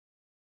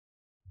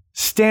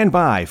stand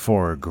by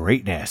for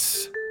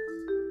greatness.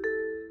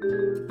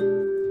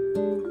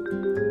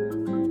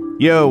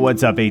 Yo,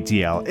 what's up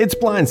ATL? It's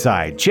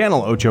Blindside,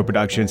 Channel Ocho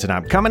Productions, and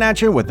I'm coming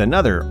at you with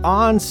another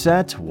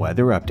on-set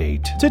weather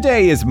update.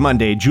 Today is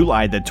Monday,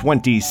 July the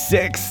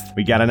 26th.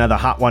 We got another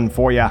hot one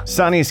for you.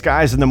 Sunny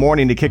skies in the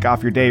morning to kick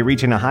off your day,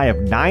 reaching a high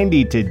of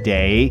 90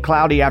 today.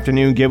 Cloudy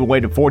afternoon, give away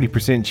to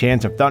 40%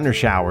 chance of thunder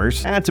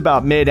showers. That's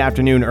about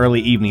mid-afternoon,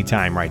 early evening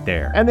time right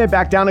there. And then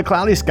back down to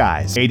cloudy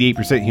skies.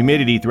 88%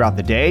 humidity throughout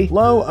the day,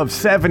 low of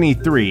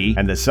 73,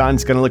 and the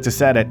sun's gonna look to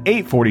set at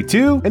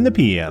 8:42 in the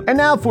PM. And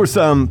now for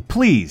some,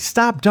 please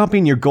stop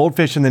dumping your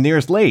goldfish in the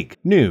nearest lake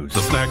news. The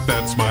snack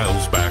that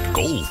smiles back,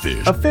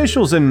 goldfish.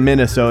 Officials in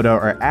Minnesota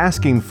are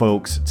asking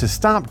folks to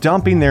stop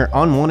dumping their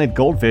unwanted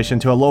goldfish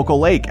into a local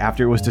lake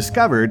after it was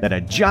discovered that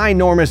a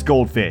ginormous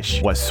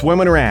goldfish was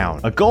swimming around.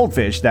 A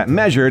goldfish that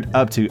measured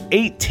up to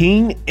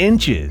 18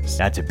 inches.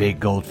 That's a big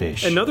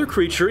goldfish. Another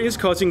creature is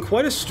causing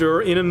quite a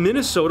stir in a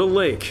Minnesota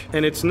lake,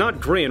 and it's not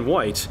gray and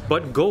white,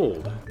 but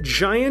gold.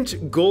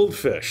 Giant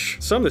goldfish,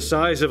 some the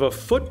size of a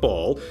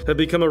football, have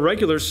become a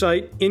regular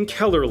sight in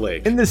Keller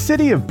Lake. In the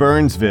city of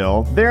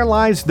Burnsville, there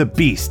lies the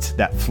beast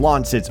that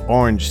flaunts its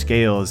orange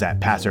scales at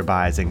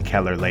passerbys in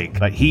Keller Lake.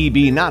 But he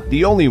be not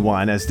the only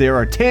one, as there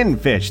are 10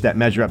 fish that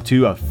measure up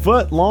to a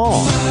foot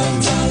long.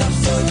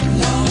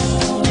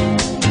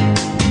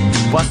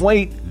 But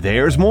wait,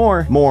 there's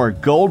more. More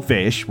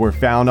goldfish were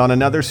found on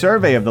another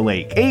survey of the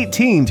lake.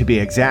 18 to be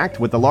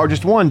exact, with the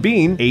largest one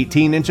being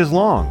 18 inches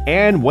long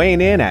and weighing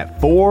in at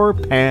 4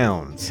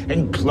 pounds.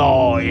 And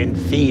claw and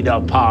feed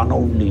upon,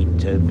 only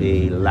to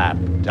be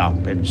lapped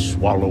up and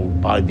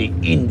swallowed by the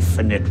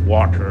infinite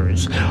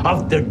waters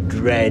of the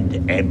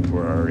dread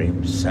emperor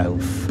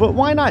himself. But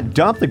why not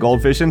dump the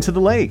goldfish into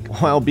the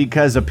lake? Well,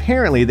 because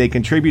apparently they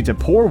contribute to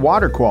poor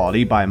water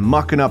quality by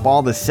mucking up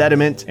all the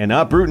sediment and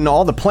uprooting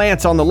all the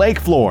plants on the lake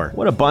floor.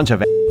 What a bunch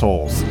of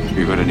assholes.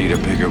 You're gonna need a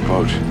bigger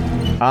boat.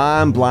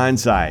 I'm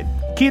Blindside.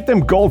 Keep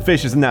them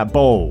goldfishes in that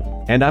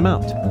bowl. And I'm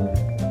out.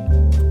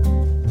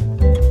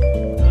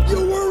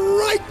 You were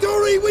right,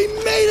 Dory. We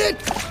made it.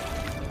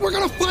 We're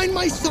gonna find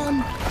my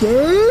son.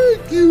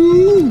 Thank you.